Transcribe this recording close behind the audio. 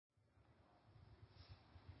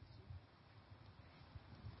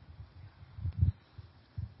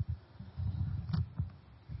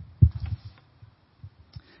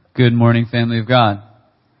Good morning, family of God.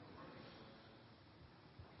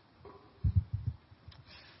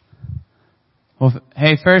 Well,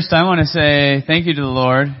 hey, first I want to say thank you to the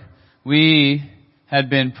Lord. We had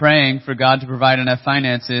been praying for God to provide enough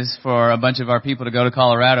finances for a bunch of our people to go to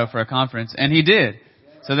Colorado for a conference, and He did.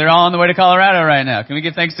 So they're all on the way to Colorado right now. Can we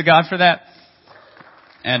give thanks to God for that?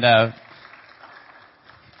 And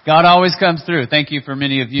God always comes through. Thank you for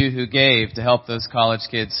many of you who gave to help those college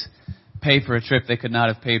kids pay for a trip they could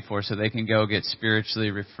not have paid for so they can go get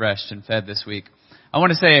spiritually refreshed and fed this week. I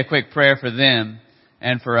want to say a quick prayer for them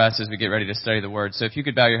and for us as we get ready to study the Word. So if you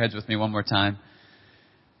could bow your heads with me one more time.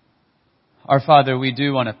 Our Father, we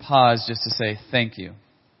do want to pause just to say thank you.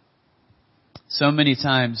 So many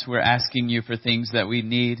times we're asking you for things that we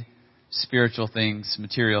need, spiritual things,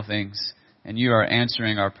 material things, and you are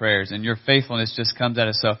answering our prayers. And your faithfulness just comes at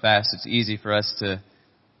us so fast, it's easy for us to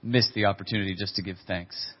miss the opportunity just to give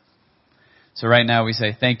thanks. So right now we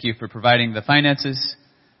say thank you for providing the finances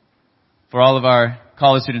for all of our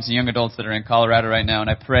college students and young adults that are in Colorado right now. And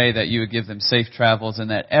I pray that you would give them safe travels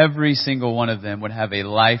and that every single one of them would have a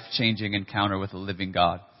life-changing encounter with a living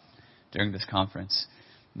God during this conference.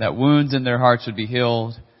 That wounds in their hearts would be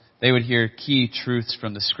healed. They would hear key truths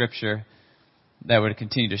from the Scripture that would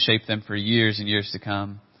continue to shape them for years and years to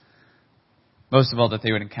come. Most of all, that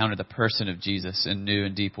they would encounter the person of Jesus in new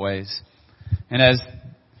and deep ways. And as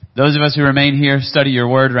those of us who remain here study your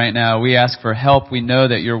Word right now, we ask for help. We know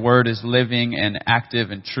that your Word is living and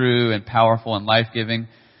active and true and powerful and life-giving.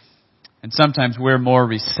 And sometimes we're more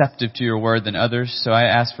receptive to your Word than others. So I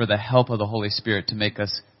ask for the help of the Holy Spirit to make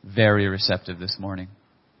us very receptive this morning.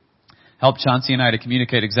 Help Chauncey and I to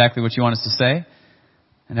communicate exactly what you want us to say.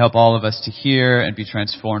 And help all of us to hear and be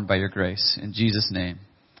transformed by your grace. In Jesus' name,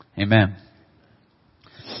 amen.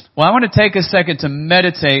 Well, I want to take a second to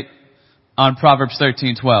meditate on Proverbs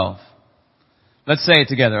 13:12. Let's say it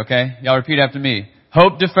together, okay? Y'all repeat after me.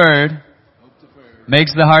 Hope deferred,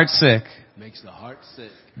 makes the heart sick.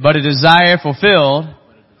 But a desire fulfilled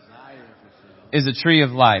is a tree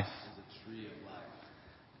of life.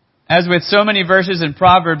 As with so many verses in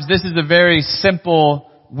Proverbs, this is a very simple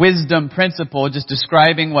wisdom principle just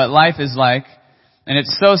describing what life is like. And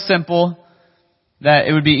it's so simple that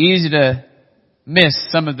it would be easy to miss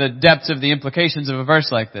some of the depths of the implications of a verse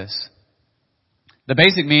like this. The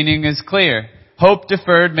basic meaning is clear. Hope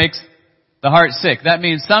deferred makes the heart sick. That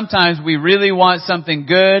means sometimes we really want something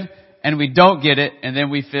good and we don't get it, and then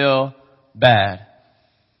we feel bad.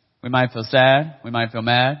 We might feel sad. We might feel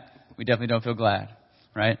mad. We definitely don't feel glad,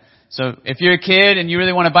 right? So if you're a kid and you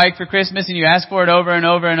really want a bike for Christmas and you ask for it over and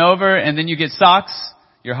over and over and then you get socks,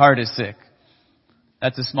 your heart is sick.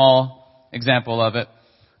 That's a small example of it.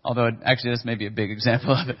 Although actually this may be a big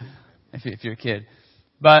example of it if you're a kid.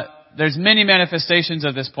 But there's many manifestations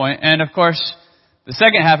of this point. And of course, the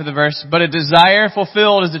second half of the verse, but a desire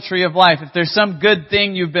fulfilled is a tree of life. If there's some good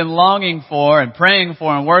thing you've been longing for and praying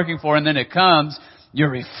for and working for and then it comes, you're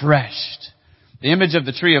refreshed. The image of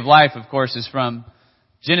the tree of life, of course, is from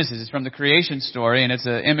Genesis. It's from the creation story, and it's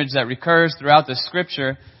an image that recurs throughout the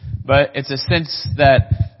Scripture, but it's a sense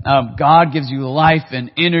that God gives you life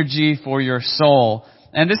and energy for your soul.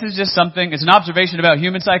 And this is just something, it's an observation about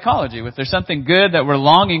human psychology. If there's something good that we're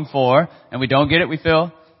longing for, and we don't get it, we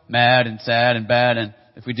feel mad and sad and bad, and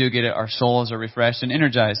if we do get it, our souls are refreshed and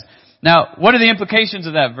energized. Now, what are the implications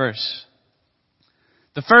of that verse?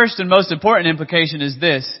 The first and most important implication is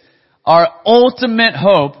this: our ultimate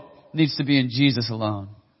hope needs to be in Jesus alone.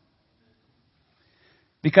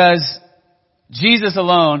 Because Jesus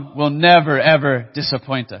alone will never, ever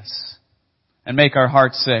disappoint us and make our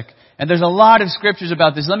hearts sick. And there's a lot of scriptures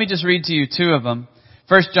about this. Let me just read to you two of them.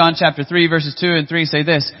 1 John chapter 3 verses 2 and 3 say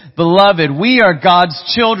this: Beloved, we are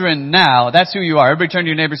God's children now. That's who you are. Everybody turn to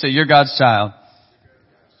your neighbor and say, you're God's child.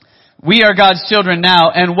 We are God's children now,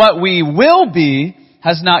 and what we will be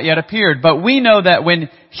has not yet appeared. But we know that when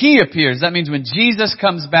He appears, that means when Jesus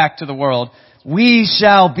comes back to the world, we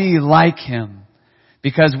shall be like Him,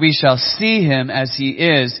 because we shall see Him as He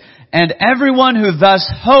is. And everyone who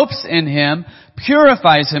thus hopes in Him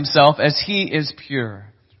purifies himself as He is pure.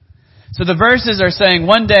 So the verses are saying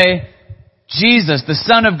one day, Jesus, the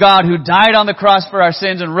Son of God who died on the cross for our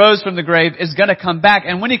sins and rose from the grave, is going to come back.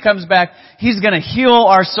 And when He comes back, He's going to heal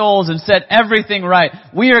our souls and set everything right.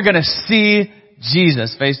 We are going to see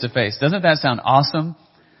Jesus face to face. Doesn't that sound awesome?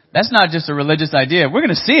 That's not just a religious idea. We're going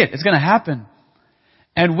to see it. It's going to happen.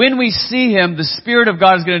 And when we see Him, the Spirit of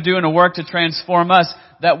God is going to do in a work to transform us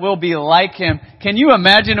that will be like Him. Can you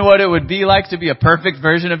imagine what it would be like to be a perfect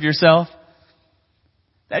version of yourself?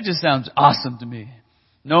 That just sounds awesome to me.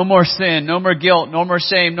 No more sin, no more guilt, no more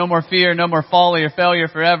shame, no more fear, no more folly or failure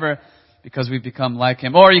forever. because we've become like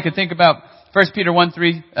Him. Or you could think about 1 Peter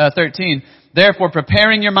 1:13. Therefore,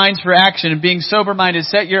 preparing your minds for action and being sober-minded,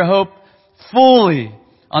 set your hope fully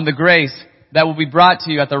on the grace that will be brought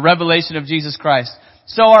to you at the revelation of Jesus Christ.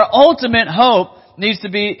 So our ultimate hope needs to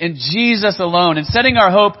be in Jesus alone. And setting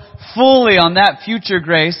our hope fully on that future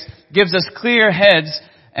grace gives us clear heads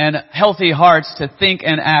and healthy hearts to think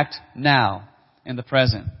and act now in the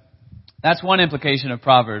present. That's one implication of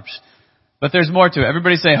Proverbs. But there's more to it.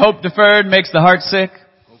 Everybody say, hope deferred makes the heart sick.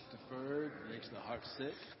 Hope deferred makes the heart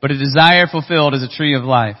sick. But a desire fulfilled is a tree of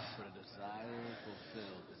life. But a desire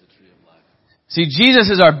fulfilled is a tree of life. See, Jesus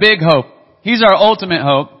is our big hope. He's our ultimate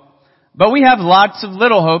hope. But we have lots of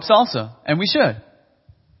little hopes also. And we should.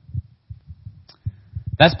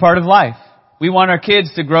 That's part of life. We want our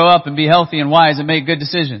kids to grow up and be healthy and wise and make good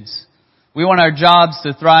decisions. We want our jobs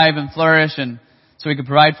to thrive and flourish, and so we can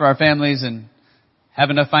provide for our families and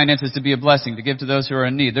have enough finances to be a blessing, to give to those who are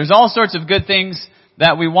in need. There's all sorts of good things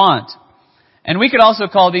that we want. And we could also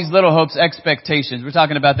call these little hopes expectations. We're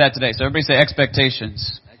talking about that today. So everybody say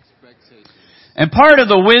expectations. Expectations. And part of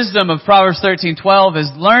the wisdom of Proverbs 13:12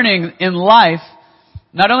 is learning in life,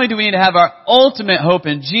 not only do we need to have our ultimate hope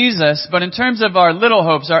in Jesus, but in terms of our little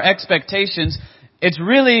hopes, our expectations, it's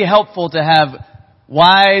really helpful to have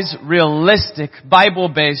wise, realistic,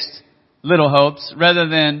 Bible-based little hopes rather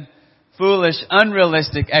than foolish,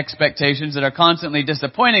 unrealistic expectations that are constantly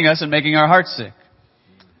disappointing us and making our hearts sick.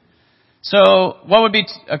 So what would be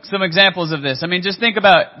some examples of this? I mean, just think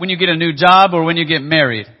about when you get a new job or when you get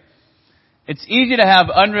married. It's easy to have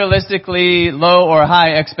unrealistically low or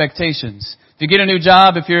high expectations. If you get a new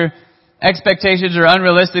job, if your expectations are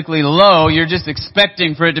unrealistically low, you're just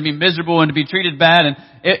expecting for it to be miserable and to be treated bad. And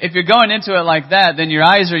if you're going into it like that, then your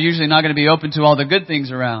eyes are usually not going to be open to all the good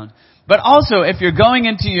things around. But also, if you're going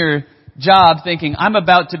into your job thinking, I'm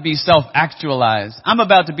about to be self-actualized, I'm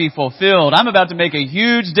about to be fulfilled, I'm about to make a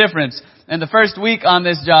huge difference in the first week on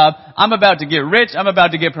this job, I'm about to get rich, I'm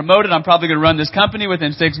about to get promoted, I'm probably going to run this company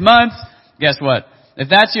within 6 months, guess what? If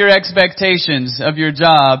that's your expectations of your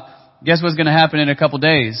job, guess what's going to happen in a couple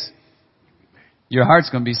days? Your heart's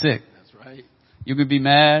going to be sick. That's right. You're going to be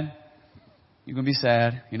mad. You're going to be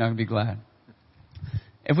sad. You're not going to be glad.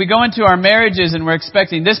 If we go into our marriages and we're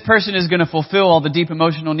expecting this person is going to fulfill all the deep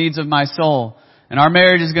emotional needs of my soul, and our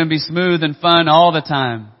marriage is going to be smooth and fun all the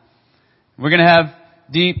time, we're going to have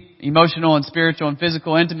deep emotional and spiritual and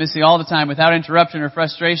physical intimacy all the time without interruption or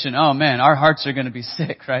frustration, oh man, our hearts are going to be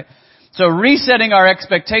sick, right? So resetting our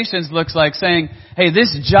expectations looks like saying, hey,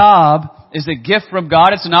 this job is a gift from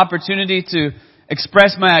God. It's an opportunity to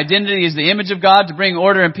express my identity as the image of God, to bring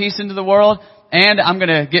order and peace into the world. And I'm going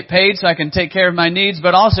to get paid so I can take care of my needs.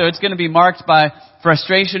 But also it's going to be marked by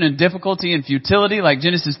frustration and difficulty and futility, like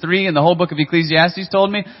Genesis 3 and the whole book of Ecclesiastes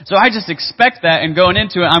told me. So I just expect that, and going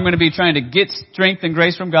into it, I'm going to be trying to get strength and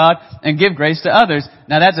grace from God and give grace to others.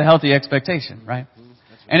 Now that's a healthy expectation, right?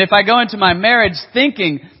 And if I go into my marriage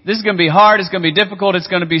thinking this is going to be hard, it's going to be difficult, it's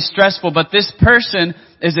going to be stressful, but this person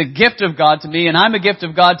is a gift of God to me and I'm a gift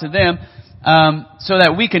of God to them, so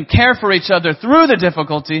that we can care for each other through the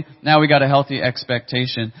difficulty, now we got a healthy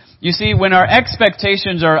expectation. You see, when our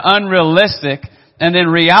expectations are unrealistic and then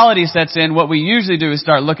reality sets in, what we usually do is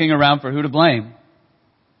start looking around for who to blame.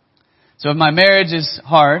 So if my marriage is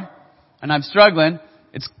hard and I'm struggling,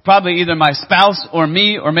 it's probably either my spouse or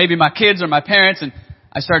me or maybe my kids or my parents, and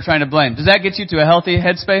I start trying to blame. Does that get you to a healthy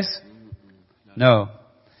headspace? No.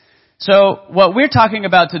 So what we're talking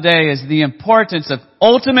about today is the importance of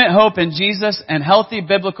ultimate hope in Jesus and healthy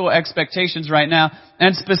biblical expectations right now.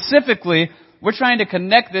 And specifically, we're trying to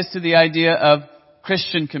connect this to the idea of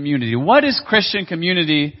Christian community. What is Christian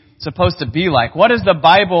community supposed to be like? What does the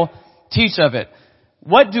Bible teach of it?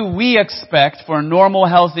 What do we expect for a normal,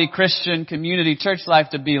 healthy Christian community church life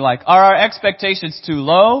to be like? Are our expectations too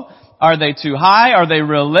low? Are they too high? Are they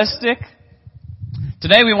realistic?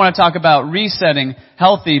 Today we want to talk about resetting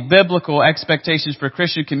healthy biblical expectations for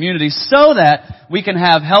Christian community so that we can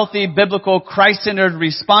have healthy biblical Christ-centered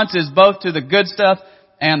responses both to the good stuff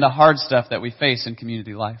and the hard stuff that we face in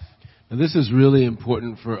community life. Now this is really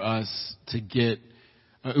important for us to get,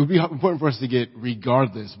 it would be important for us to get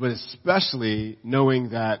regardless, but especially knowing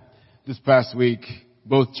that this past week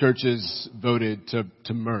both churches voted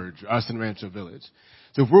to merge, us and Rancho Village.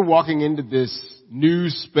 So if we're walking into this new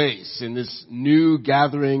space, in this new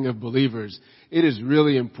gathering of believers, it is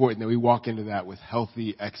really important that we walk into that with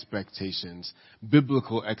healthy expectations,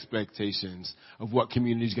 biblical expectations of what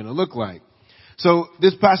community is going to look like. So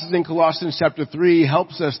this passage in Colossians chapter 3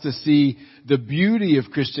 helps us to see the beauty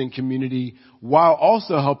of Christian community while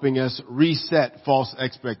also helping us reset false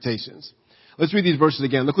expectations. Let's read these verses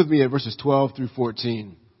again. Look with me at verses 12 through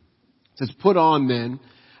 14. It says, put on then,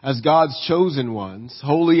 as God's chosen ones,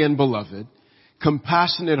 holy and beloved,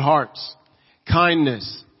 compassionate hearts,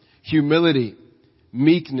 kindness, humility,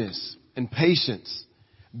 meekness, and patience,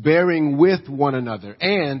 bearing with one another.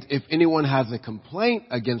 And if anyone has a complaint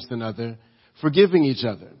against another, forgiving each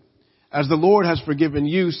other. As the Lord has forgiven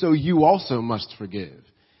you, so you also must forgive.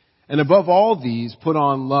 And above all these, put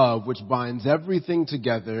on love, which binds everything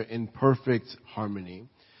together in perfect harmony.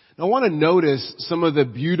 Now, I want to notice some of the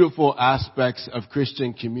beautiful aspects of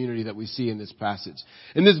Christian community that we see in this passage.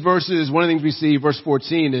 In this verses, one of the things we see, verse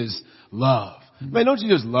 14, is love. Man, don't you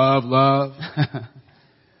just love love?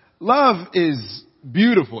 Love is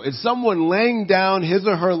beautiful. It's someone laying down his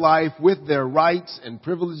or her life with their rights and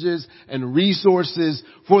privileges and resources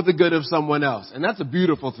for the good of someone else. And that's a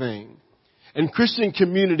beautiful thing. And Christian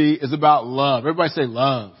community is about love. Everybody say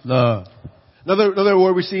love. Love. Another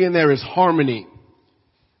word we see in there is harmony.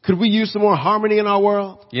 Could we use some more harmony in our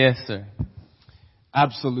world? Yes, sir.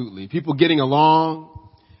 Absolutely. People getting along,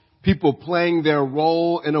 people playing their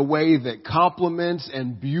role in a way that complements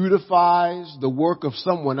and beautifies the work of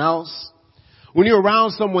someone else. When you're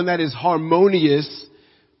around someone that is harmonious,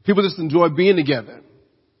 people just enjoy being together,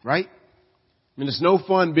 right? I mean, it's no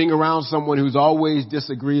fun being around someone who's always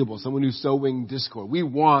disagreeable, someone who's sowing discord. We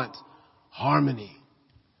want harmony.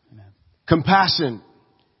 Amen. Compassion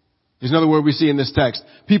is another word we see in this text.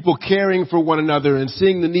 People caring for one another and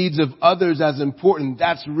seeing the needs of others as important.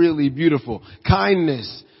 That's really beautiful.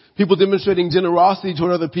 Kindness. People demonstrating generosity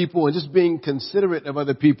toward other people and just being considerate of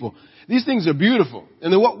other people. These things are beautiful.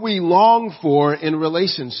 And they're what we long for in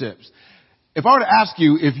relationships. If I were to ask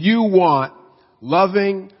you if you want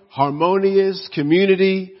loving, harmonious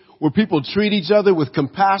community where people treat each other with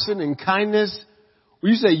compassion and kindness, will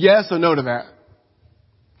you say yes or no to that?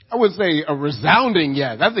 I would say a resounding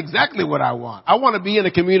yes. That's exactly what I want. I want to be in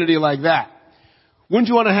a community like that. Wouldn't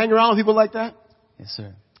you want to hang around with people like that? Yes,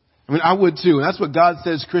 sir. I mean, I would too. And that's what God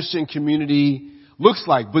says Christian community looks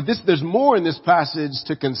like. But there's more in this passage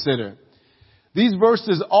to consider. These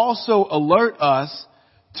verses also alert us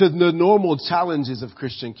to the normal challenges of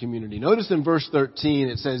Christian community. Notice in verse 13,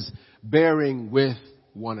 it says, bearing with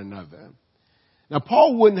one another. Now,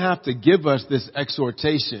 Paul wouldn't have to give us this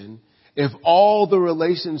exhortation if all the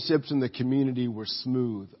relationships in the community were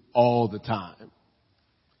smooth all the time.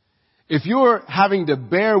 If you're having to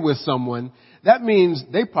bear with someone, that means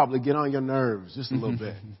they probably get on your nerves just a little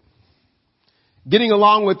bit. Getting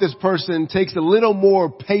along with this person takes a little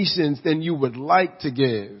more patience than you would like to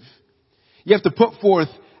give. You have to put forth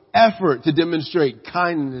effort to demonstrate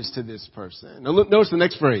kindness to this person. Now notice the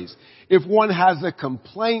next phrase. If one has a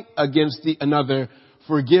complaint against another,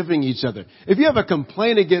 forgiving each other. If you have a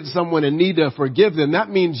complaint against someone and need to forgive them, that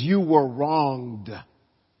means you were wronged.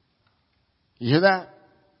 You hear that?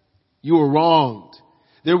 You were wronged.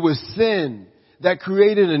 There was sin that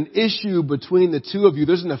created an issue between the two of you.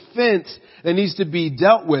 There's an offense that needs to be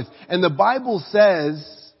dealt with. And the Bible says,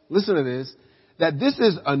 listen to this, that this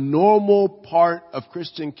is a normal part of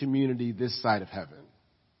Christian community this side of heaven.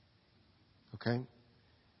 Okay?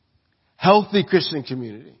 Healthy Christian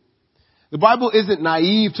community. The Bible isn't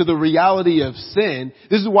naive to the reality of sin.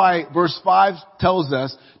 This is why verse 5 tells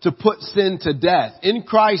us to put sin to death. In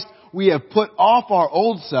Christ, we have put off our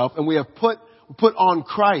old self and we have put on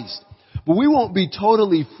Christ. But we won't be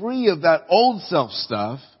totally free of that old self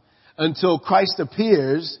stuff until Christ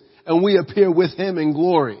appears and we appear with him in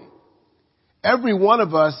glory. Every one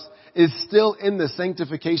of us is still in the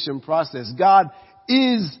sanctification process. God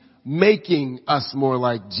is making us more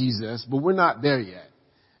like Jesus, but we're not there yet.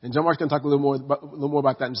 And John Mark's going to talk a little more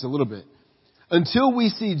about that in just a little bit. Until we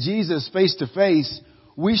see Jesus face to face,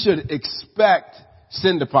 we should expect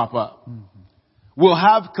sin to pop up. Mm-hmm. We'll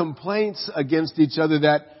have complaints against each other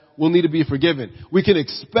that will need to be forgiven. We can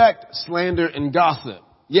expect slander and gossip.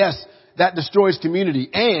 Yes, that destroys community.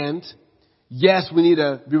 And yes, we need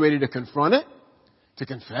to be ready to confront it, to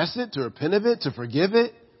confess it, to repent of it, to forgive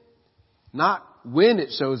it. Not when it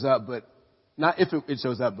shows up, but not if it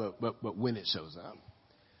shows up, but when it shows up.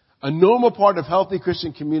 A normal part of healthy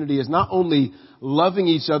Christian community is not only loving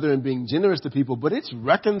each other and being generous to people, but it's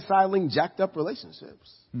reconciling jacked up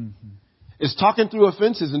relationships. Mm-hmm. It's talking through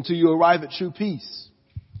offenses until you arrive at true peace.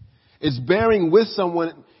 It's bearing with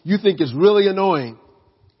someone you think is really annoying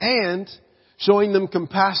and showing them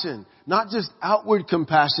compassion. Not just outward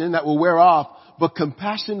compassion that will wear off, but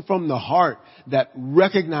compassion from the heart that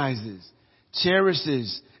recognizes,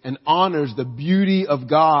 cherishes, and honors the beauty of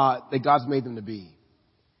God that God's made them to be.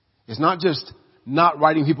 It's not just not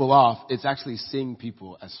writing people off. It's actually seeing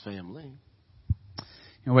people as family.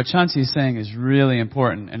 You know, what Chauncey is saying is really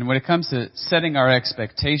important. And when it comes to setting our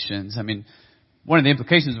expectations, I mean, one of the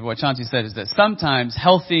implications of what Chauncey said is that sometimes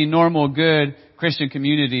healthy, normal, good Christian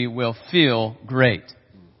community will feel great.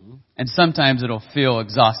 And sometimes it'll feel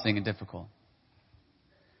exhausting and difficult.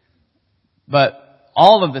 But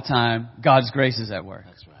all of the time, God's grace is at work.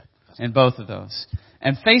 That's right. In both of those.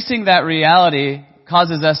 And facing that reality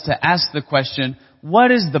causes us to ask the question, what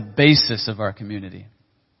is the basis of our community?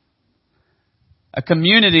 A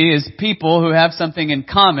community is people who have something in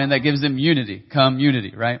common that gives them unity.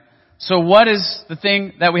 Community, right? So what is the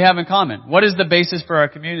thing that we have in common? What is the basis for our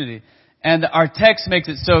community? And our text makes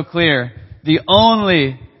it so clear. The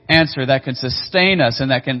only answer that can sustain us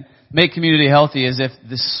and that can make community healthy is if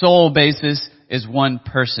the sole basis is one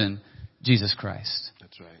person, Jesus Christ.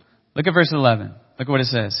 That's right. Look at verse 11. Look at what it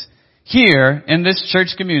says. Here, in this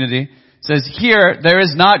church community, it says, here there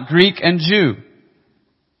is not Greek and Jew,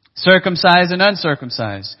 circumcised and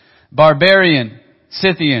uncircumcised, barbarian,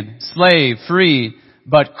 Scythian, slave, free,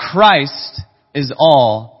 but Christ is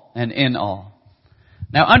all and in all.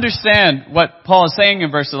 Now understand what Paul is saying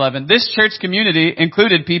in verse 11. This church community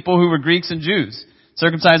included people who were Greeks and Jews,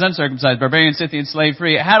 circumcised, uncircumcised, barbarian, Scythian, slave,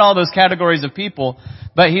 free. It had all those categories of people.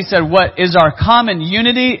 But he said what is our common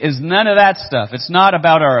unity is none of that stuff. It's not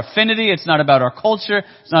about our affinity. It's not about our culture.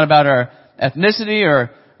 It's not about our ethnicity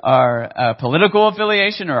or our political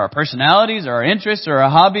affiliation or our personalities or our interests or our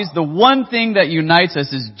hobbies. The one thing that unites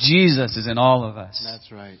us is Jesus is in all of us.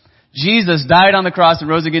 That's right. Jesus died on the cross and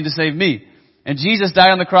rose again to save me. And Jesus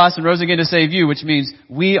died on the cross and rose again to save you, which means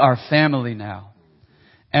we are family now.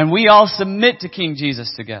 And we all submit to King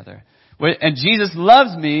Jesus together. And Jesus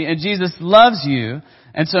loves me and Jesus loves you.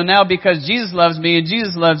 And so now because Jesus loves me and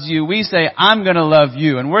Jesus loves you, we say, I'm going to love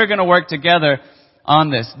you. And we're going to work together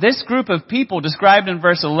on this. This group of people described in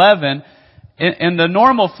verse 11, in the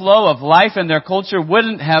normal flow of life and their culture,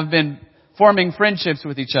 wouldn't have been forming friendships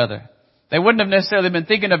with each other. They wouldn't have necessarily been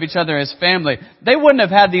thinking of each other as family. They wouldn't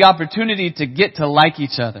have had the opportunity to get to like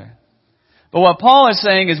each other. But what Paul is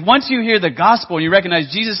saying is once you hear the gospel and you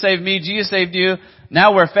recognize Jesus saved me, Jesus saved you,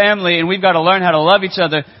 now we're family and we've got to learn how to love each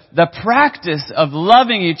other, the practice of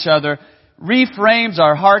loving each other reframes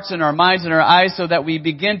our hearts and our minds and our eyes so that we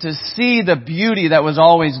begin to see the beauty that was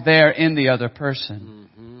always there in the other person.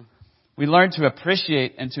 Mm-hmm. We learn to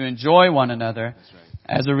appreciate and to enjoy one another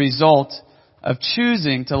as a result of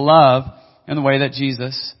choosing to love in the way that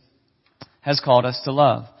Jesus has called us to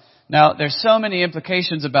love. Now, there's so many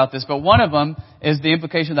implications about this, but one of them is the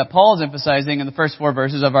implication that Paul is emphasizing in the first 4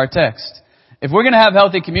 verses of our text. If we're going to have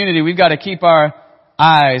healthy community, we've got to keep our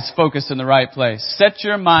eyes focused in the right place. Set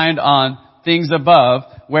your mind on things above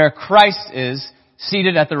where Christ is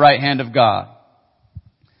seated at the right hand of God.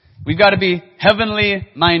 We've got to be heavenly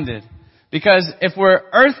minded. Because if we're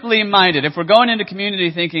earthly minded, if we're going into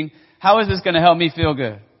community thinking, how is this going to help me feel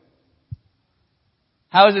good?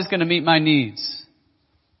 How is this going to meet my needs?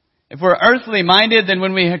 If we're earthly minded, then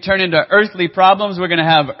when we turn into earthly problems, we're going to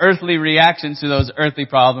have earthly reactions to those earthly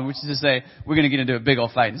problems, which is to say, we're going to get into a big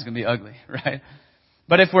old fight and it's going to be ugly, right?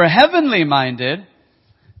 But if we're heavenly minded,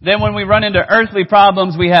 then when we run into earthly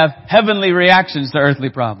problems, we have heavenly reactions to earthly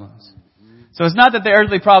problems. So it's not that the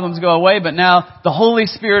earthly problems go away, but now the Holy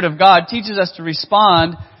Spirit of God teaches us to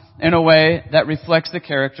respond in a way that reflects the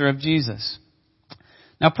character of Jesus.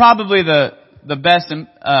 Now probably the best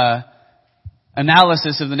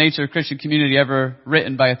analysis of the nature of Christian community ever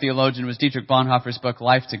written by a theologian was Dietrich Bonhoeffer's book,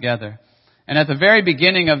 Life Together. And at the very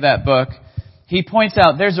beginning of that book, he points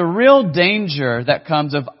out there's a real danger that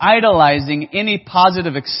comes of idolizing any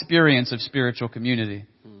positive experience of spiritual community.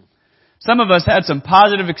 Some of us had some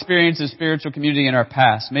positive experiences of spiritual community in our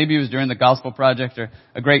past. Maybe it was during the Gospel Project or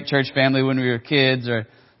a great church family when we were kids or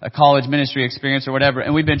a college ministry experience or whatever.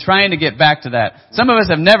 And we've been trying to get back to that. Some of us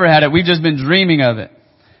have never had it. We've just been dreaming of it.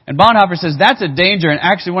 And Bonhoeffer says that's a danger, and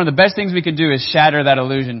actually one of the best things we can do is shatter that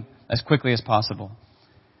illusion as quickly as possible.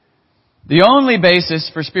 The only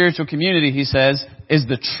basis for spiritual community, he says, is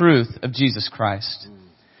the truth of Jesus Christ.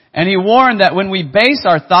 And he warned that when we base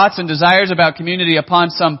our thoughts and desires about community upon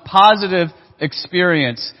some positive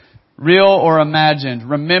experience, real or imagined,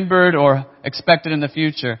 remembered or expected in the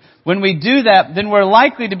future, when we do that, then we're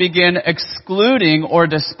likely to begin excluding or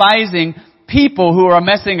despising people who are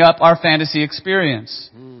messing up our fantasy experience.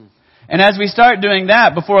 And as we start doing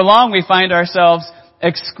that, before long we find ourselves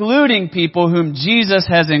excluding people whom Jesus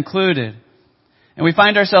has included. And we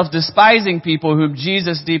find ourselves despising people whom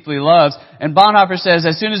Jesus deeply loves. And Bonhoeffer says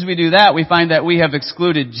as soon as we do that, we find that we have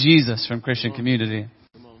excluded Jesus from Christian community.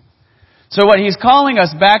 So what he's calling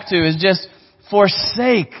us back to is just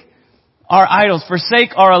forsake our idols, forsake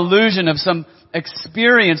our illusion of some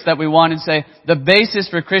experience that we want, and say the basis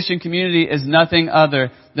for Christian community is nothing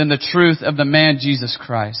other than the truth of the man Jesus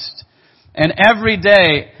Christ. And every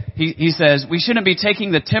day, he says, we shouldn't be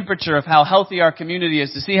taking the temperature of how healthy our community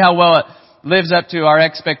is to see how well it lives up to our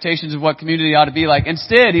expectations of what community ought to be like.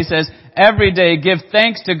 Instead, he says, every day give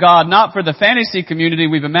thanks to God, not for the fantasy community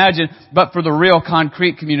we've imagined, but for the real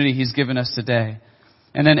concrete community He's given us today.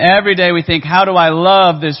 And then every day we think, how do I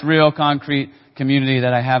love this real concrete community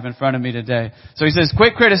that I have in front of me today? So he says,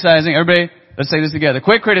 quit criticizing. Everybody, let's say this together.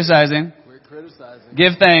 Quit criticizing.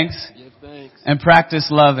 Give thanks. And practice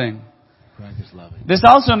loving. This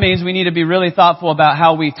also means we need to be really thoughtful about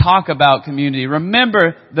how we talk about community.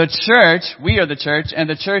 Remember, the church, we are the church, and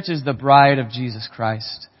the church is the bride of Jesus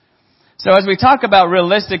Christ. So as we talk about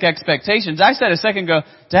realistic expectations, I said a second ago,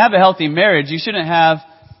 to have a healthy marriage, you shouldn't have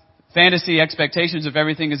fantasy expectations of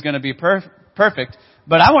everything is going to be perfect.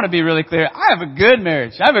 But I want to be really clear. I have a good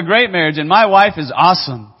marriage. I have a great marriage, and my wife is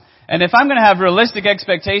awesome. And if I'm going to have realistic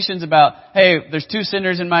expectations about, hey, there's two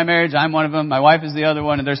sinners in my marriage, I'm one of them, my wife is the other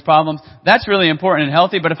one, and there's problems, that's really important and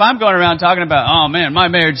healthy. But if I'm going around talking about, oh man, my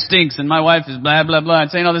marriage stinks and my wife is blah, blah, blah, and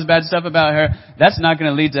saying all this bad stuff about her, that's not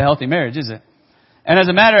going to lead to a healthy marriage, is it? And as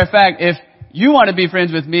a matter of fact, if you want to be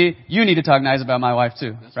friends with me, you need to talk nice about my wife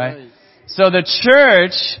too, right? So the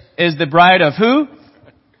church is the bride of who?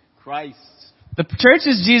 Christ. The church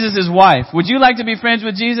is Jesus' wife. Would you like to be friends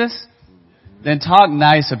with Jesus? Then talk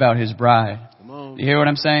nice about His bride. You hear what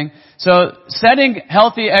I'm saying? So setting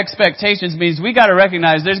healthy expectations means we got to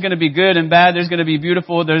recognize there's going to be good and bad, there's going to be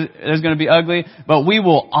beautiful, there's going to be ugly, but we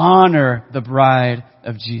will honor the bride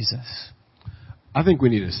of Jesus. I think we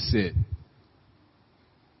need to sit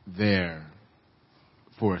there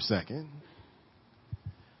for a second.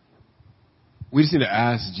 We just need to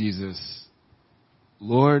ask Jesus,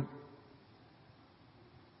 Lord,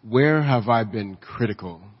 where have I been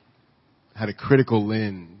critical? Had a critical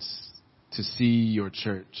lens to see your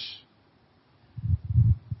church?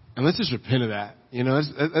 And let's just repent of that. You know,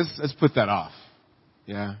 let's put that off.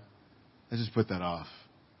 Yeah? Let's just put that off.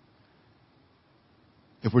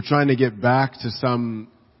 If we're trying to get back to some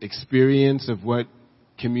experience of what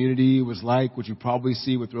community was like, which you probably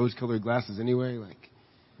see with rose-colored glasses anyway, like,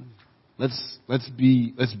 let's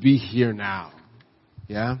be here now.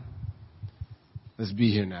 Yeah? Let's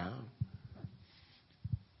be here now.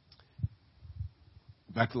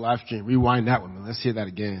 Back to live stream. Rewind that one. Let's hear that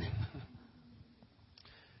again.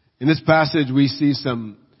 In this passage, we see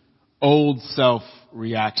some old self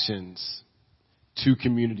reactions to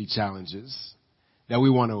community challenges that we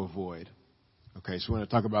want to avoid. Okay, so we want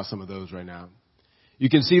to talk about some of those right now. You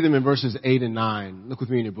can see them in verses 8 and 9. Look with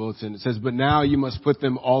me in your bulletin. It says, but now you must put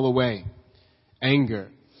them all away. Anger,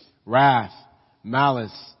 wrath,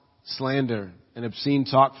 malice, slander, and obscene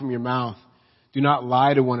talk from your mouth. Do not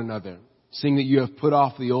lie to one another, seeing that you have put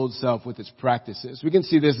off the old self with its practices. We can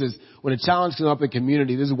see this as when a challenge comes up in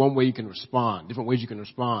community, this is one way you can respond, different ways you can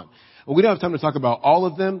respond. And we don't have time to talk about all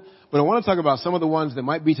of them, but I want to talk about some of the ones that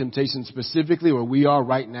might be temptations specifically where we are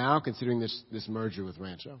right now considering this merger with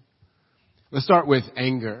Rancho. Let's start with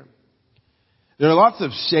anger. There are lots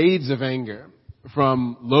of shades of anger,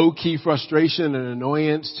 from low-key frustration and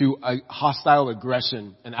annoyance to a hostile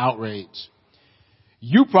aggression and outrage.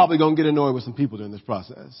 You probably gonna get annoyed with some people during this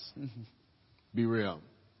process. Be real.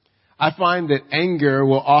 I find that anger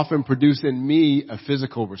will often produce in me a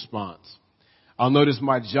physical response. I'll notice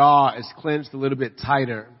my jaw is clenched a little bit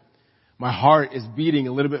tighter. My heart is beating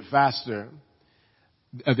a little bit faster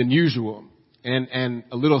than usual. And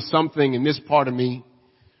a little something in this part of me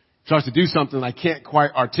tries to do something I can't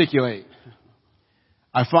quite articulate.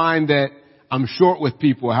 I find that I'm short with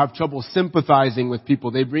people. I have trouble sympathizing with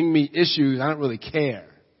people. They bring me issues. I don't really care.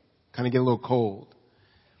 Kind of get a little cold.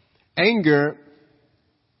 Anger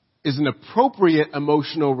is an appropriate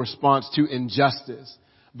emotional response to injustice.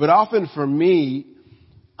 But often for me,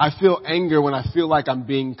 I feel anger when I feel like I'm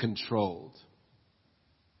being controlled.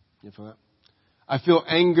 You feel that? I feel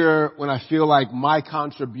anger when I feel like my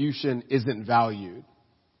contribution isn't valued.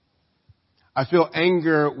 I feel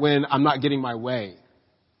anger when I'm not getting my way.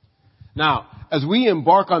 Now, as we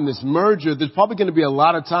embark on this merger, there's probably going to be a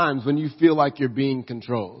lot of times when you feel like you're being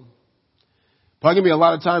controlled. Probably going to be a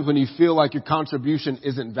lot of times when you feel like your contribution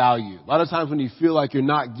isn't valued. A lot of times when you feel like you're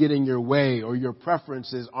not getting your way or your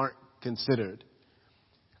preferences aren't considered.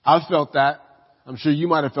 I've felt that. I'm sure you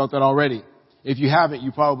might have felt that already. If you haven't,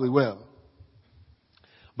 you probably will.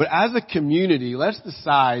 But as a community, let's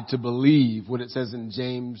decide to believe what it says in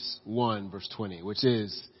James 1 verse 20, which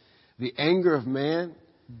is, the anger of man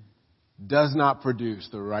does not produce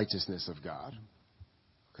the righteousness of God.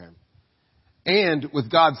 Okay. And with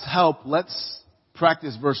God's help, let's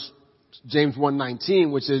practice James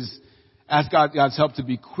 1:19, which is, ask God's help to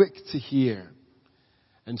be quick to hear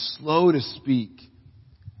and slow to speak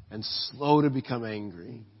and slow to become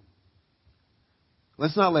angry.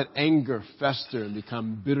 Let's not let anger fester and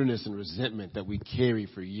become bitterness and resentment that we carry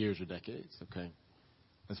for years or decades, okay?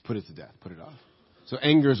 Let's put it to death, put it off. So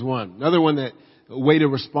anger is one. Another one a way to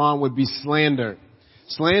respond would be slander.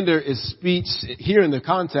 Slander is speech, here in the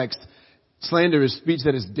context, slander is speech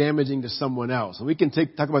that is damaging to someone else. And we can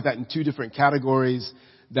talk about that in two different categories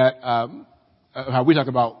that, how we talk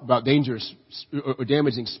about dangerous or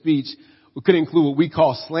damaging speech. We could include what we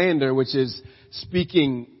call slander, which is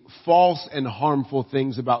speaking false and harmful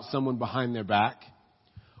things about someone behind their back.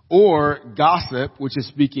 Or gossip, which is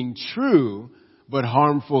speaking true but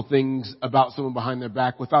harmful things about someone behind their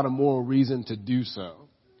back without a moral reason to do so.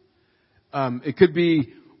 It could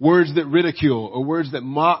be words that ridicule or words that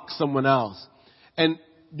mock someone else. And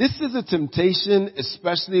this is a temptation,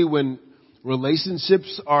 especially when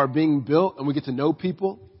relationships are being built and we get to know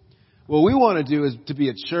people. What we want to do is to be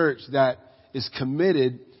a church that is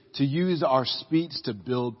committed to use our speech to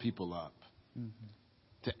build people up,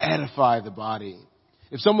 to edify the body.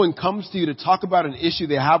 If someone comes to you to talk about an issue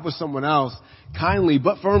they have with someone else, kindly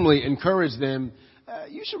but firmly encourage them,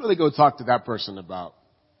 you should really go talk to that person about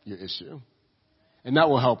your issue. And that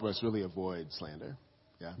will help us really avoid slander.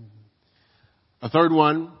 Yeah. A third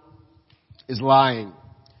one is lying.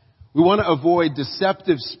 We want to avoid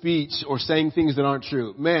deceptive speech or saying things that aren't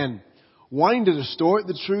true. Man, wanting to distort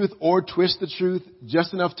the truth or twist the truth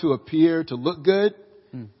just enough to appear to look good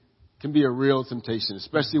can be a real temptation,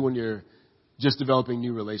 especially when you're just developing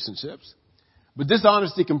new relationships. But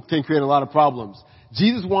dishonesty can create a lot of problems.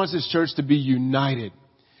 Jesus wants his church to be united.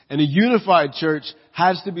 And a unified church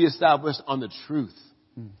has to be established on the truth.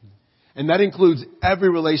 And that includes every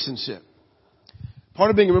relationship. Part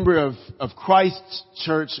of being a member of Christ's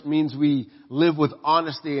church means we live with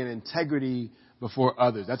honesty and integrity before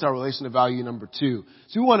others. That's our relational value number 2.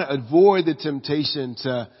 So we want to avoid the temptation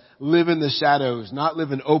to live in the shadows, not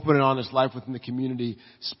live an open and honest life within the community,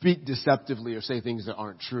 speak deceptively or say things that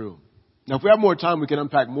aren't true. Now, if we have more time, we can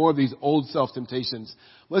unpack more of these old self temptations.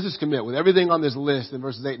 Let's just commit. With everything on this list in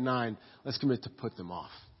verses 8 and 9, let's commit to put them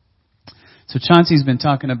off. So Chauncey's been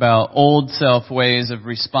talking about old self ways of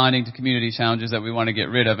responding to community challenges that we want to get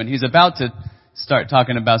rid of. And he's about to start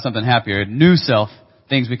talking about something happier, new self,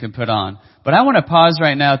 things we can put on. But I want to pause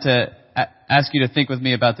right now to ask you to think with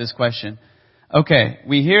me about this question. Okay,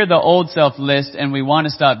 we hear the old self list and we want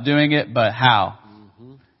to stop doing it, but how?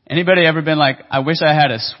 Anybody ever been like, I wish I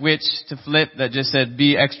had a switch to flip that just said,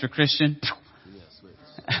 be extra Christian?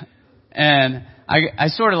 And I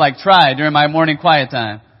sort of like tried during my morning quiet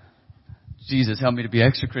time. Jesus, help me to be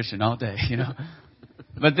extra Christian all day, you know.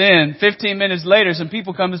 But then 15 minutes later, some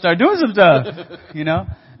people come and start doing some stuff, you know.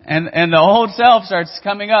 And the old self starts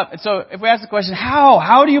coming up. And so if we ask the question,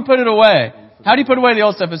 how do you put it away? How do you put away the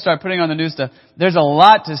old stuff and start putting on the new stuff? There's a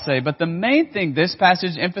lot to say. But the main thing this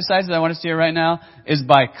passage emphasizes, I want to see it right now, is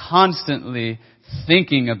by constantly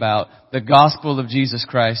thinking about the gospel of Jesus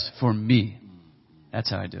Christ for me.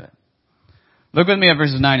 That's how I do it. Look with me at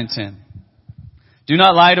verses 9 and 10. Do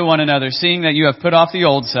not lie to one another, seeing that you have put off the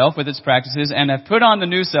old self with its practices and have put on the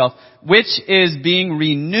new self, which is being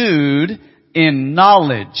renewed in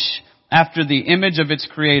knowledge after the image of its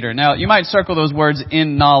creator. Now, you might circle those words,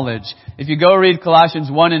 in knowledge. If you go read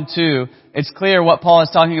Colossians 1 and 2, it's clear what Paul is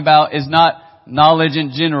talking about is not knowledge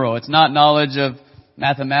in general. It's not knowledge of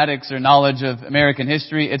mathematics or knowledge of American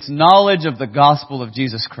history. It's knowledge of the gospel of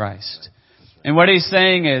Jesus Christ. And what he's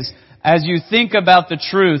saying is, as you think about the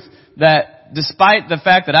truth that despite the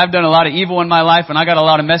fact that I've done a lot of evil in my life and I got a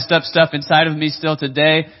lot of messed up stuff inside of me still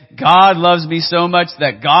today, God loves me so much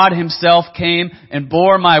that God himself came and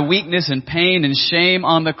bore my weakness and pain and shame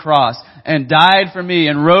on the cross and died for me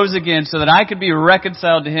and rose again so that I could be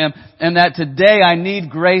reconciled to him, and that today I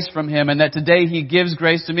need grace from him and that today he gives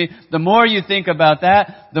grace to me. The more you think about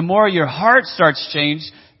that, the more your heart starts to change,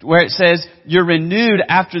 where it says you're renewed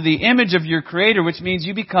after the image of your creator, which means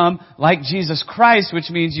you become like Jesus Christ, which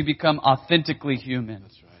means you become authentically human.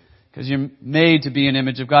 That's right. Because you're made to be an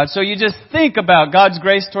image of God. So you just think about God's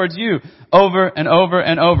grace towards you over and over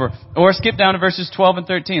and over. Or skip down to verses 12 and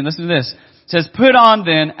 13. Listen to this. It says, put on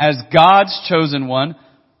then as God's chosen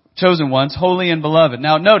ones, holy and beloved.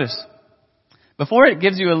 Now notice, before it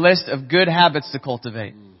gives you a list of good habits to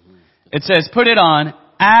cultivate, it says, put it on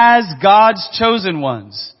as God's chosen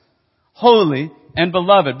ones, holy and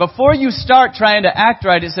beloved. Before you start trying to act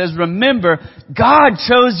right, it says, remember, God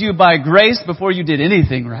chose you by grace before you did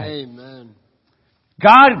anything right. Amen.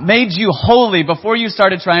 God made you holy before you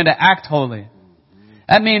started trying to act holy.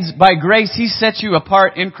 That means by grace, he set you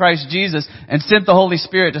apart in Christ Jesus and sent the Holy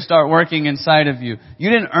Spirit to start working inside of you. You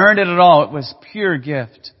didn't earn it at all. It was pure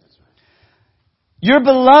gift. You're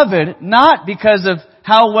beloved not because of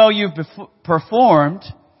how well you've performed.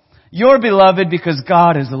 You're beloved because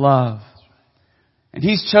God is love. And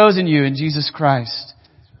He's chosen you in Jesus Christ.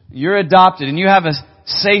 You're adopted and you have a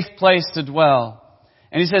safe place to dwell.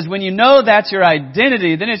 And He says, when you know that's your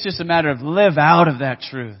identity, then it's just a matter of live out of that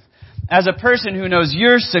truth. As a person who knows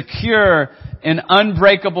you're secure in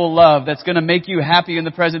unbreakable love that's going to make you happy in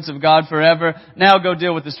the presence of God forever, now go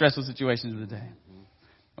deal with the stressful situations of the day.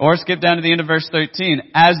 Or skip down to the end of verse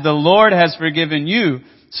 13. As the Lord has forgiven you,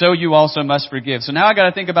 so you also must forgive. So now I got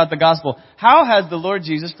to think about the gospel. How has the Lord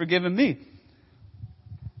Jesus forgiven me?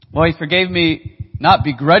 Well, He forgave me not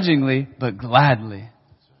begrudgingly, but gladly.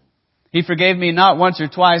 He forgave me not once or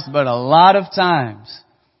twice, but a lot of times.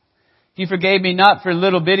 He forgave me not for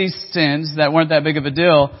little bitty sins that weren't that big of a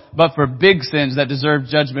deal, but for big sins that deserved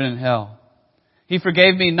judgment in hell. He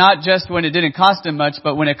forgave me not just when it didn't cost Him much,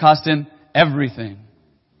 but when it cost Him everything.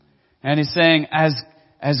 And He's saying,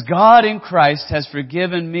 as God in Christ has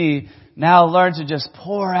forgiven me, now learn to just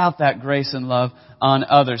pour out that grace and love on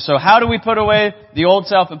others. So how do we put away the old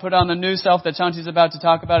self and put on the new self that Chanti's about to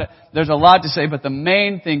talk about? There's a lot to say, but the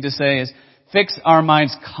main thing to say is fix our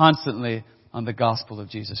minds constantly on the gospel of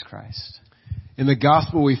Jesus Christ. In the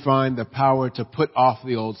gospel, we find the power to put off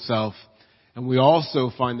the old self, and we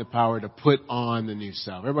also find the power to put on the new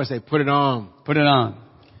self. Everybody say, put it on. Put it on.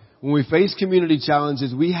 When we face community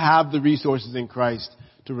challenges, we have the resources in Christ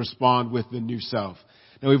to respond with the new self.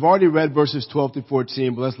 Now, we've already read verses 12 through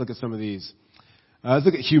 14, but let's look at some of these. Let's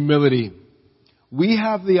look at humility. We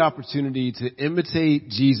have the opportunity to imitate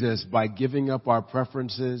Jesus by giving up our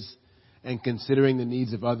preferences and considering the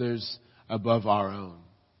needs of others above our own.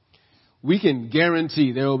 We can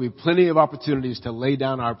guarantee there will be plenty of opportunities to lay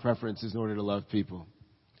down our preferences in order to love people.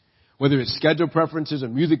 Whether it's schedule preferences or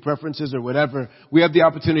music preferences or whatever, we have the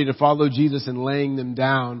opportunity to follow Jesus in laying them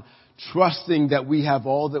down, trusting that we have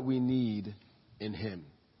all that we need in Him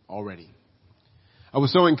already. I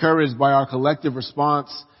was so encouraged by our collective response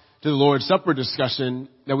to the Lord's Supper discussion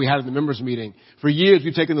that we had at the members meeting. For years,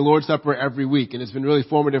 we've taken the Lord's Supper every week, and it's been really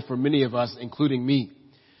formative for many of us, including me.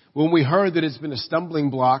 When we heard that it's been a stumbling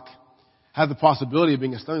block, had the possibility of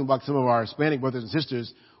being a stumbling block to some of our Hispanic brothers and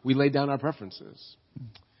sisters, we laid down our preferences.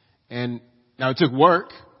 And now it took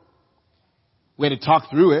work. We had to talk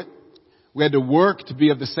through it. We had to work to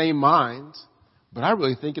be of the same mind. But I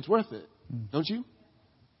really think it's worth it. Don't you?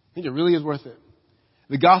 I think it really is worth it.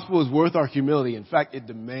 The gospel is worth our humility. In fact, it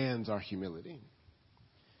demands our humility.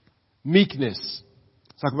 Meekness.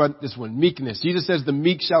 Let's talk about this one. Meekness. Jesus says the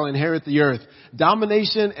meek shall inherit the earth.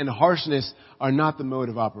 Domination and harshness are not the mode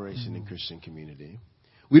of operation in Christian community.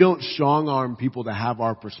 We don't strong-arm people to have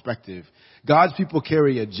our perspective. God's people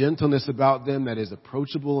carry a gentleness about them that is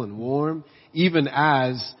approachable and warm, even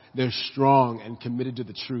as they're strong and committed to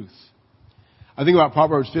the truth. I think about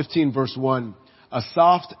Proverbs 15, verse 1. A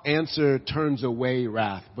soft answer turns away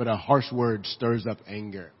wrath, but a harsh word stirs up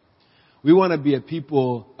anger. We want to be a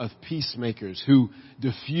people of peacemakers who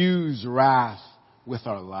diffuse wrath with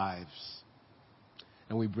our lives.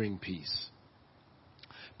 And we bring peace.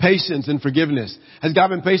 Patience and forgiveness. Has God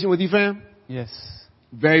been patient with you, fam? Yes.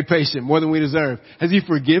 Very patient, more than we deserve. Has He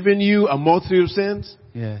forgiven you a multitude of sins?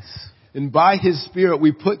 Yes. And by His Spirit,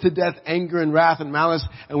 we put to death anger and wrath and malice,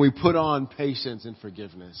 and we put on patience and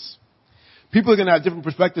forgiveness. People are going to have different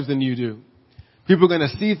perspectives than you do. People are going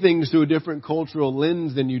to see things through a different cultural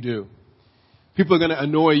lens than you do. People are going to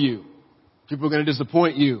annoy you. People are going to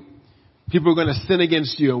disappoint you. People are going to sin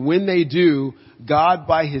against you. And when they do, God,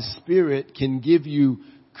 by His Spirit, can give you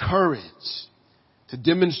courage to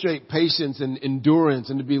demonstrate patience and endurance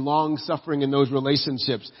and to be long-suffering in those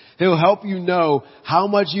relationships. He'll help you know how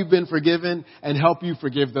much you've been forgiven and help you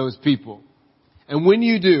forgive those people. And when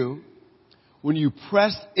you do, when you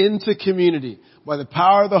press into community by the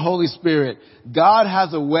power of the Holy Spirit, God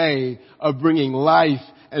has a way of bringing life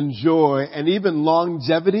and joy and even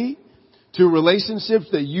longevity to relationships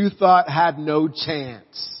that you thought had no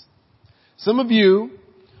chance. Some of you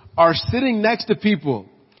are sitting next to people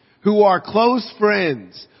who are close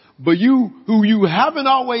friends, but who you haven't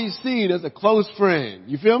always seen as a close friend.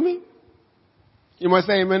 You feel me? You might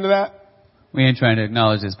say amen to that? We ain't trying to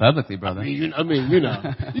acknowledge this publicly, brother. You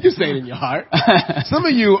can say it in your heart. Some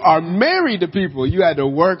of you are married to people you had to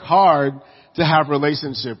work hard to have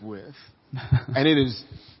relationship with. And it is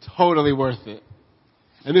totally worth it.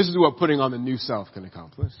 And this is what putting on the new self can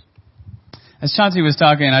accomplish. As Chanti was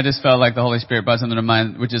talking, I just felt like the Holy Spirit brought something to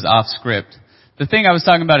mind which is off script. The thing I was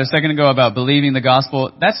talking about a second ago about believing the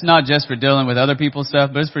gospel, that's not just for dealing with other people's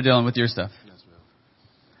stuff, but it's for dealing with your stuff.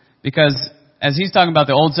 Because as he's talking about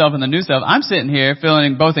the old self and the new self, I'm sitting here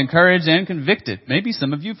feeling both encouraged and convicted. Maybe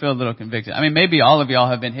some of you feel a little convicted. I mean, maybe all of y'all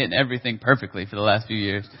have been hitting everything perfectly for the last few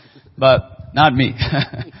years, but not me.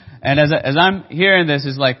 And as I'm hearing this,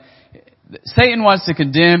 is like, Satan wants to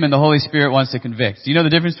condemn and the Holy Spirit wants to convict. Do you know the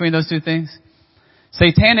difference between those two things?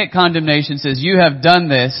 Satanic condemnation says you have done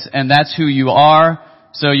this and that's who you are,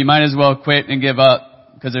 so you might as well quit and give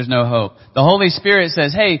up because there's no hope. The Holy Spirit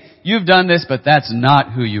says, hey, you've done this, but that's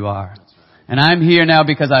not who you are. And I'm here now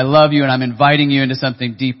because I love you and I'm inviting you into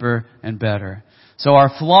something deeper and better. So our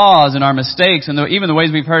flaws and our mistakes and even the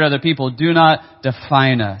ways we've hurt other people do not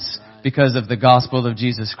define us because of the gospel of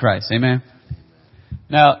Jesus Christ. Amen?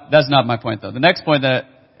 Now, that's not my point though. The next point that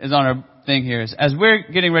is on our thing here is, as we're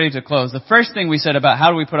getting ready to close, the first thing we said about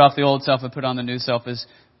how do we put off the old self and put on the new self is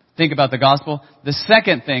think about the gospel. The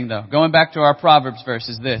second thing though, going back to our Proverbs verse,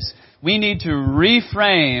 is this. We need to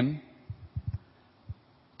reframe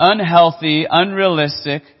unhealthy,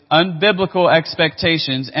 unrealistic, unbiblical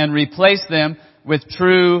expectations and replace them with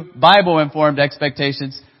true Bible-informed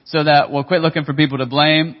expectations so that we'll quit looking for people to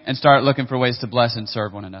blame and start looking for ways to bless and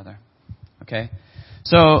serve one another. Okay?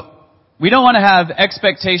 So, we don't want to have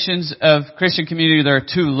expectations of Christian community that are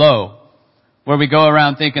too low, where we go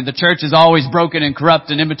around thinking the church is always broken and corrupt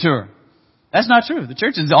and immature. That's not true. The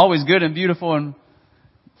church is always good and beautiful and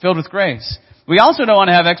filled with grace. We also don't want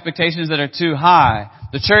to have expectations that are too high.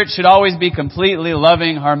 The church should always be completely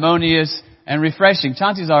loving, harmonious, and refreshing.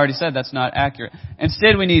 Chauncey's already said that's not accurate.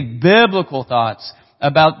 Instead, we need biblical thoughts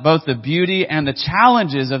about both the beauty and the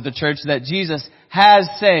challenges of the church that Jesus has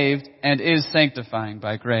saved and is sanctifying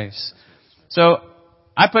by grace. So,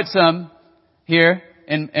 I put some here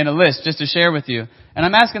in a list just to share with you. And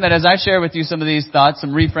I'm asking that as I share with you some of these thoughts,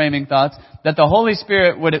 some reframing thoughts, that the Holy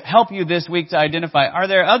Spirit would help you this week to identify, are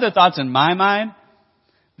there other thoughts in my mind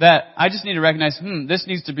that I just need to recognize, this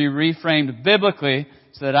needs to be reframed biblically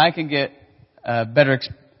so that I can get a better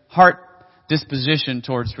heart disposition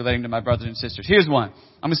towards relating to my brothers and sisters. Here's one.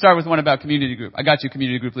 I'm going to start with one about community group. I got you,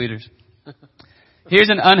 community group leaders. Here's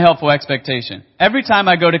an unhelpful expectation. Every time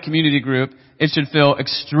I go to community group, it should feel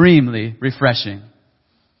extremely refreshing.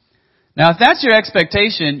 Now, if that's your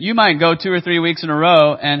expectation, you might go 2 or 3 weeks in a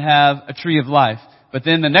row and have a tree of life. But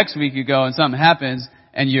then the next week you go and something happens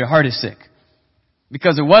and your heart is sick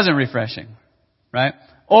because it wasn't refreshing, right?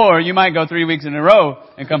 Or you might go 3 weeks in a row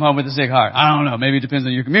and come home with a sick heart. I don't know. Maybe it depends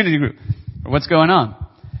on your community group or what's going on.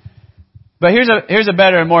 But here's a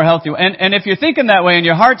better and more healthy one. And if you're thinking that way and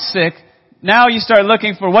your heart's sick, now you start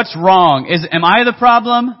looking for what's wrong. Am I the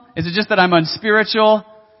problem? Is it just that I'm unspiritual?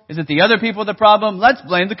 Is it the other people the problem? Let's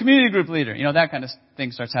blame the community group leader. You know, that kind of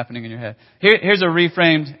thing starts happening in your head. Here's a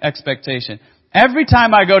reframed expectation. Every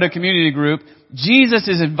time I go to community group, Jesus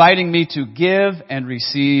is inviting me to give and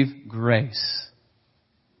receive grace.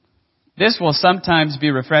 This will sometimes be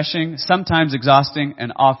refreshing, sometimes exhausting,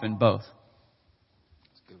 and often both.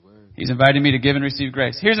 He's inviting me to give and receive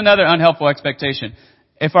grace. Here's another unhelpful expectation.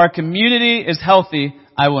 If our community is healthy,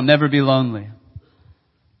 I will never be lonely.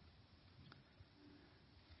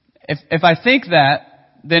 If I think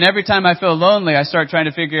that, then every time I feel lonely, I start trying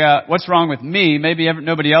to figure out what's wrong with me. Maybe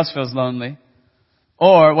nobody else feels lonely.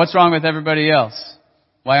 Or what's wrong with everybody else?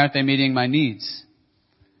 Why aren't they meeting my needs?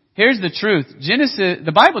 Here's the truth.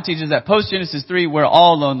 The Bible teaches that post-Genesis 3, we're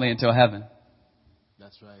all lonely until heaven.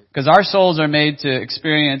 That's right. Because our souls are made to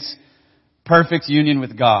experience perfect union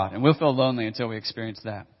with God. And we'll feel lonely until we experience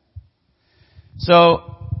that.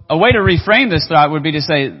 So, a way to reframe this thought would be to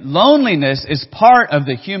say, loneliness is part of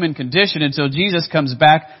the human condition until Jesus comes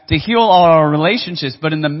back to heal all our relationships.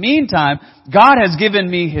 But in the meantime, God has given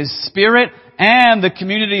me His Spirit and the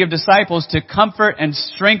community of disciples to comfort and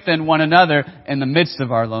strengthen one another in the midst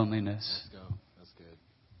of our loneliness. Let's go. That's good.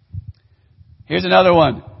 Here's another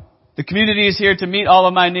one. The community is here to meet all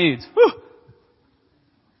of my needs. Whew.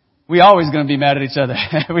 We always going to be mad at each other.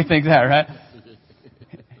 We think that, right?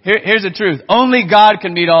 Here's the truth. Only God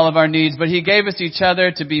can meet all of our needs, but He gave us each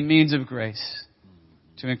other to be means of grace,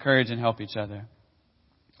 to encourage and help each other.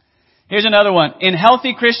 Here's another one. In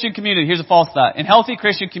healthy Christian community, here's a false thought. In healthy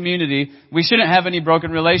Christian community, we shouldn't have any broken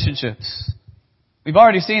relationships. We've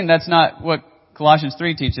already seen that's not what Colossians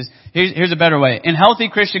 3 teaches. Here's a better way. In healthy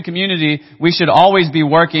Christian community, we should always be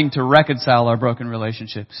working to reconcile our broken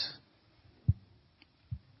relationships.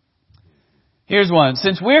 Here's one.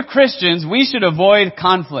 Since we're Christians, we should avoid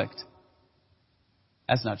conflict.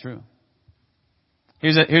 That's not true.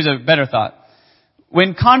 Here's a better thought.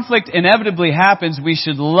 When conflict inevitably happens, we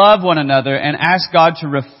should love one another and ask God to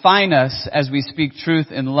refine us as we speak truth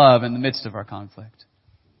in love in the midst of our conflict.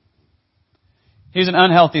 Here's an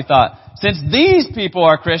unhealthy thought. Since these people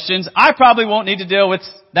are Christians, I probably won't need to deal with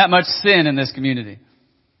that much sin in this community.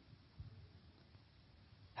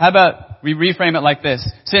 How about we reframe it like this?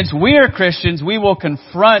 Since we're Christians, we will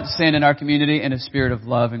confront sin in our community in a spirit of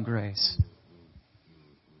love and grace.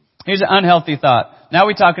 Here's an unhealthy thought. Now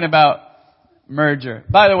we're talking about merger.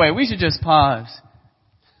 By the way, we should just pause.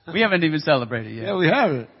 We haven't even celebrated yet. Yeah, we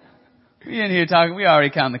haven't. We in here talking, we already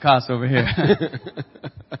counting the cost over here.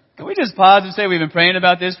 Can we just pause and say we've been praying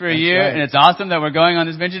about this for a year, and it's awesome that we're going on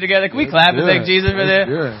this venture together? Can we clap and thank Jesus for this?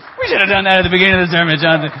 We should have done that at the beginning of the sermon,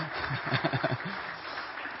 Jonathan.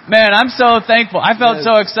 Man, I'm so thankful. I felt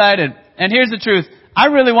so excited. And here's the truth. I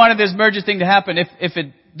really wanted this merger thing to happen. If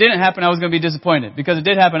it didn't happen, I was going to be disappointed. Because it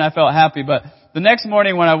did happen, I felt happy. But the next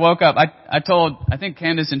morning when I woke up, I told, I think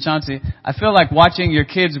Candace and Chauncey, I feel like watching your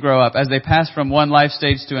kids grow up as they pass from one life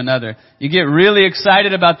stage to another. You get really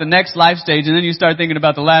excited about the next life stage, and then you start thinking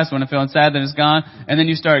about the last one and feeling sad that it's gone. And then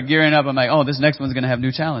you start gearing up. I'm like, oh, this next one's going to have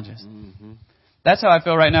new challenges. Mm-hmm. That's how I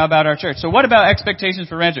feel right now about our church. So what about expectations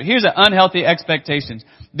for Rancho? Here's an unhealthy expectations.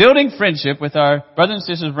 Building friendship with our brothers and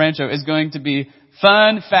sisters of Rancho is going to be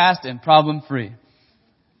fun, fast, and problem-free.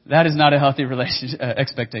 That is not a healthy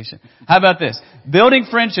expectation. How about this? Building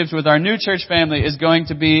friendships with our new church family is going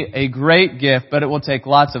to be a great gift, but it will take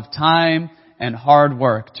lots of time and hard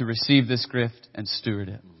work to receive this gift and steward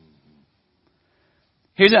it.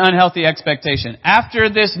 Here's an unhealthy expectation. After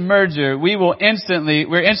this merger, we're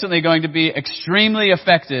instantly going to be extremely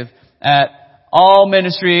effective at all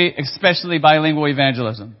ministry, especially bilingual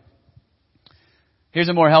evangelism. Here's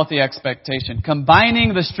a more healthy expectation.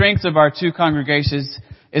 Combining the strengths of our two congregations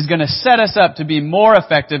is going to set us up to be more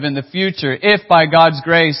effective in the future if, by God's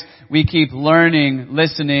grace, we keep learning,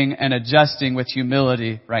 listening, and adjusting with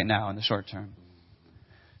humility right now in the short term.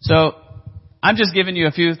 So, I'm just giving you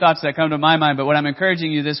a few thoughts that come to my mind, but what I'm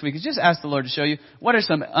encouraging you this week is just ask the Lord to show you what are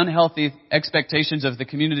some unhealthy expectations of the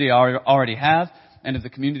community I already have and of the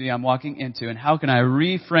community I'm walking into, and how can I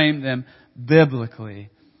reframe them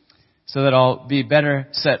biblically so that I'll be better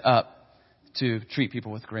set up to treat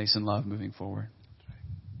people with grace and love moving forward.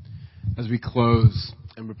 As we close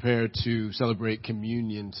and prepare to celebrate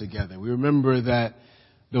communion together, we remember that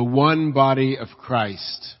the one body of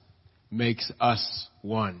Christ makes us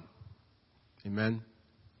one. Amen.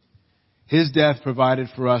 His death provided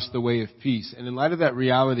for us the way of peace. And in light of that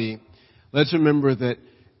reality, let's remember that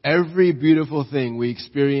every beautiful thing we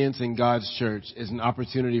experience in God's church is an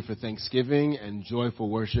opportunity for thanksgiving and joyful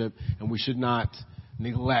worship, and we should not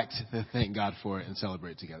neglect to thank God for it and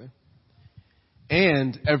celebrate together.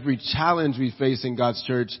 And every challenge we face in God's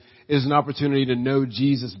church is an opportunity to know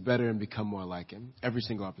Jesus better and become more like Him. Every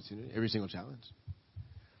single opportunity, every single challenge.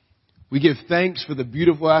 We give thanks for the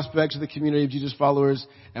beautiful aspects of the community of Jesus followers,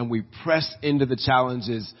 and we press into the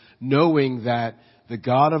challenges knowing that the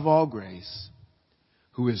God of all grace,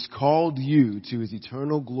 who has called you to His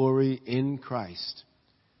eternal glory in Christ,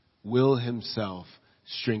 will Himself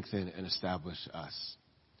strengthen and establish us.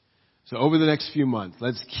 So over the next few months,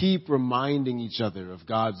 let's keep reminding each other of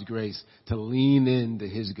God's grace to lean into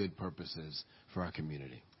His good purposes for our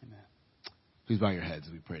community. Amen. Please bow your heads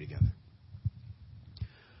as we pray together.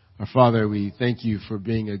 Our Father, we thank You for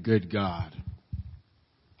being a good God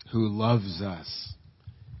who loves us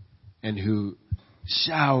and who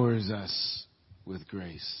showers us with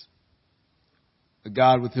grace. A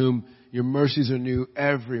God with whom Your mercies are new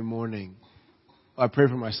every morning. I pray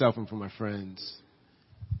for myself and for my friends.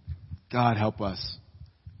 God, help us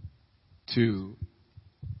to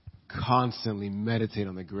constantly meditate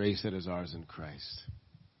on the grace that is ours in Christ.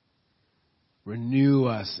 Renew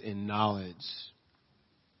us in knowledge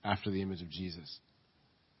after the image of Jesus.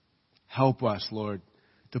 Help us, Lord,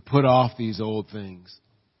 to put off these old things,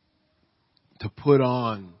 to put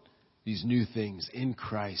on these new things in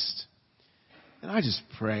Christ. And I just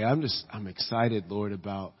pray, I'm excited, Lord,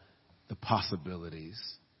 about the possibilities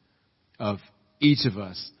of each of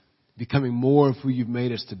us becoming more of who You've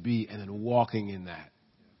made us to be and then walking in that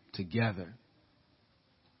together.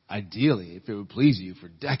 Ideally, if it would please You, for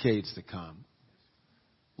decades to come.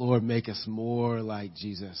 Lord, make us more like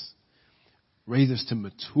Jesus. Raise us to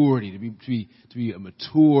maturity, to be a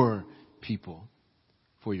mature people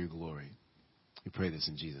for Your glory. We pray this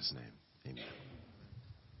in Jesus' name. Amen.